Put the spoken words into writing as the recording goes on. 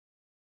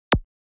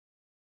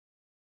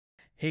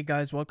Hey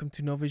guys, welcome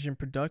to NoVision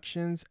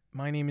Productions.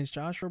 My name is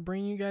Joshua,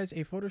 bringing you guys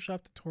a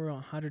Photoshop tutorial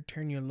on how to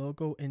turn your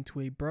logo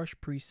into a brush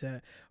preset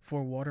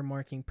for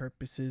watermarking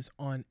purposes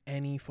on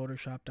any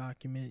Photoshop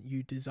document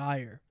you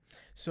desire.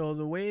 So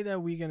the way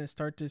that we're going to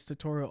start this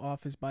tutorial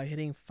off is by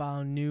hitting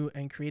File, New,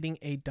 and creating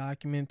a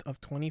document of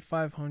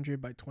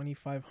 2500 by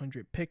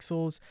 2500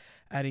 pixels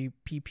at a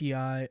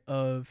PPI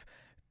of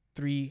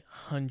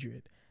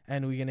 300.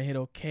 And we're going to hit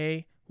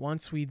OK.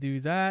 Once we do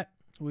that,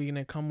 we're going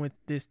to come with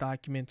this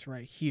document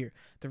right here.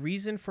 The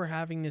reason for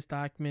having this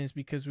document is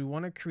because we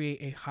want to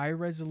create a high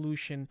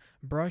resolution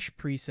brush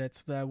preset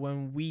so that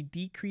when we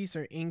decrease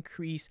or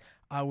increase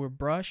our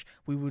brush,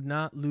 we would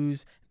not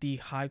lose the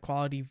high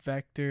quality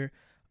vector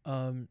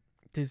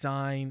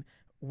design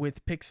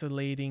with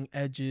pixelating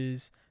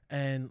edges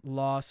and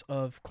loss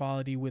of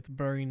quality with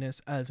blurriness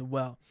as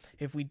well.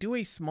 If we do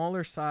a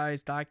smaller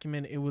size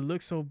document, it would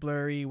look so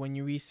blurry. When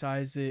you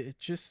resize it,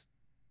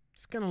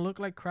 it's gonna look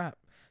like crap.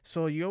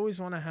 So you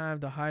always want to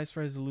have the highest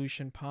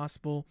resolution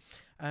possible,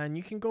 and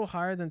you can go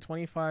higher than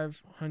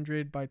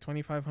 2500 by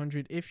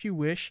 2500 if you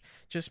wish.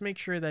 Just make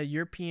sure that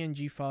your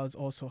PNG file is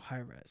also high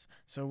res.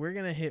 So we're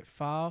gonna hit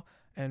File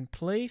and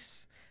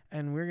Place,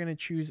 and we're gonna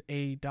choose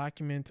a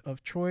document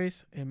of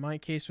choice. In my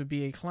case would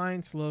be a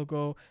client's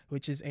logo,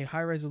 which is a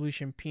high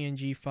resolution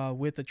PNG file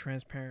with a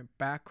transparent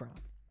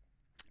background.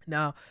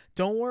 Now,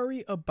 don't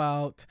worry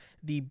about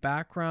the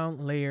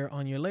background layer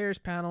on your layers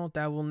panel.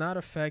 That will not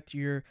affect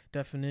your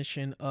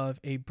definition of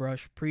a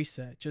brush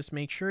preset. Just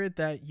make sure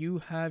that you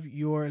have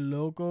your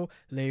logo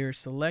layer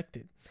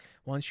selected.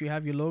 Once you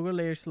have your logo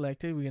layer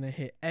selected, we're going to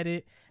hit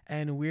Edit,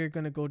 and we're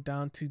going to go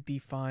down to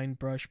Define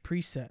Brush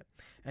Preset.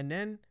 And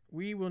then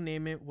we will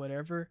name it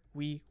whatever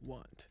we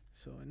want.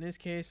 So in this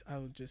case, I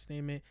will just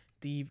name it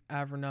Dave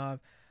Avranov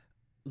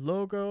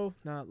Logo,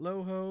 not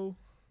Loho.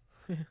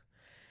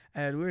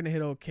 And we're gonna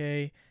hit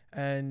OK.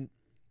 And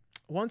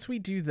once we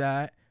do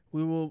that,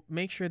 we will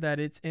make sure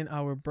that it's in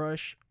our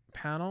brush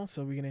panel.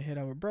 So we're gonna hit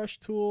our brush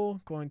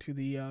tool, go into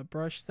the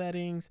brush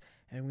settings,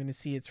 and we're gonna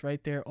see it's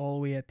right there all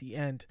the way at the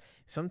end.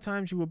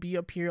 Sometimes you will be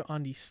up here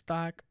on the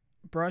stock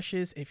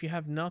brushes. If you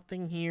have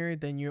nothing here,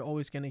 then you're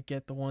always gonna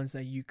get the ones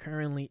that you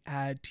currently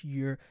add to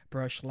your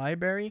brush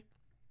library.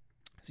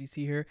 So you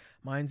see here,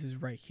 mine's is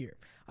right here.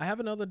 I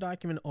have another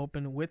document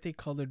open with a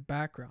colored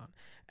background,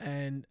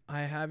 and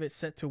I have it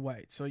set to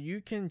white. So you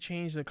can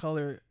change the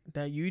color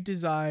that you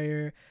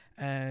desire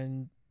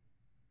and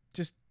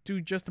just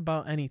do just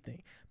about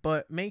anything.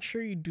 But make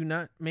sure you do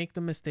not make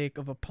the mistake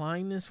of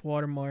applying this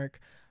watermark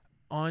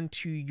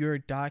onto your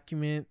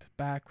document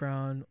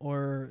background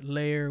or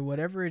layer,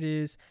 whatever it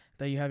is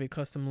that you have a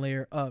custom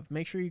layer of.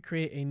 Make sure you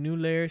create a new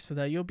layer so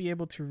that you'll be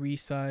able to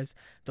resize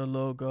the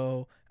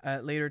logo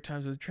at later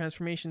times with the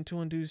transformation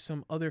tool and do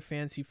some other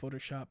fancy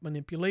Photoshop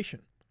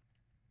manipulation.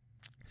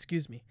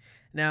 Excuse me.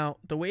 Now,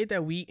 the way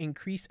that we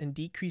increase and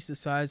decrease the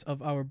size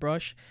of our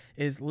brush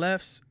is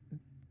left's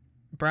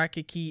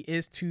bracket key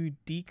is to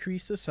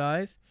decrease the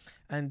size,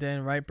 and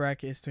then right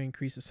bracket is to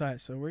increase the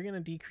size. So we're going to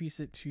decrease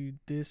it to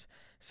this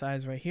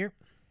size right here,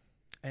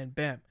 and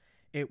bam,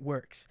 it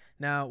works.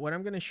 Now, what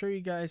I'm going to show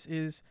you guys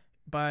is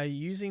by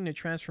using the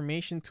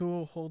transformation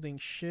tool, holding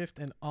Shift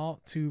and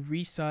Alt to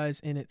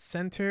resize in its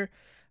center,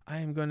 I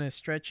am going to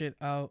stretch it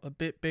out a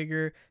bit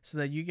bigger so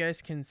that you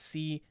guys can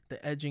see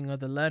the edging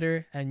of the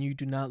letter and you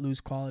do not lose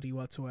quality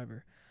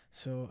whatsoever.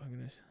 So I'm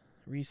going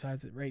to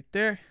resize it right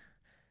there.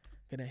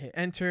 I'm going to hit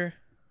Enter.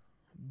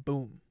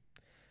 Boom.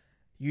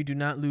 You do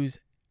not lose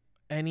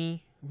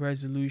any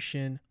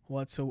resolution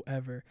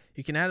whatsoever.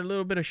 You can add a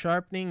little bit of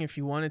sharpening if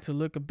you want it to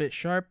look a bit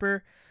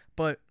sharper,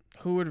 but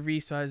who would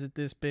resize it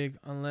this big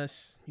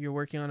unless you're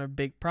working on a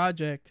big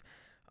project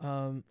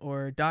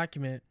or a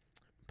document?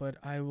 But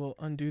I will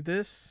undo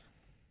this,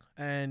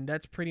 and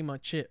that's pretty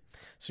much it.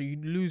 So you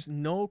lose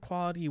no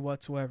quality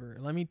whatsoever.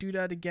 Let me do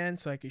that again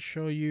so I can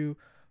show you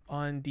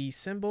on the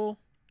symbol.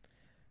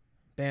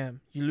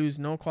 Bam, you lose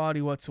no quality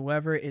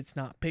whatsoever. It's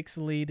not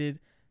pixelated,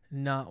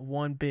 not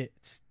one bit.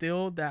 It's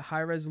still that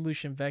high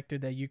resolution vector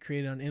that you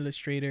created on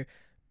Illustrator,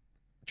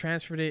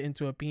 transferred it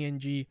into a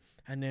PNG,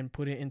 and then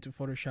put it into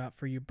Photoshop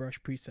for your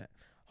brush preset.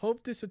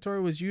 Hope this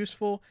tutorial was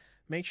useful.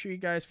 Make sure you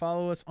guys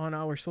follow us on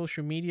our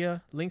social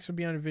media. Links will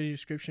be on the video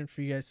description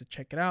for you guys to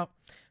check it out.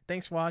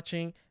 Thanks for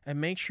watching,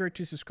 and make sure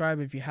to subscribe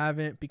if you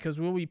haven't, because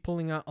we'll be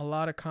pulling out a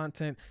lot of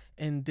content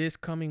in this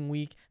coming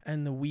week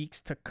and the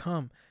weeks to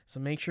come. So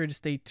make sure to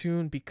stay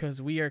tuned,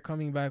 because we are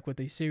coming back with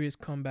a serious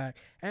comeback,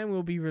 and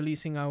we'll be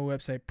releasing our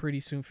website pretty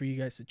soon for you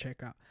guys to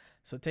check out.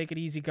 So take it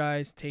easy,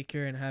 guys. Take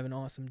care and have an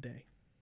awesome day.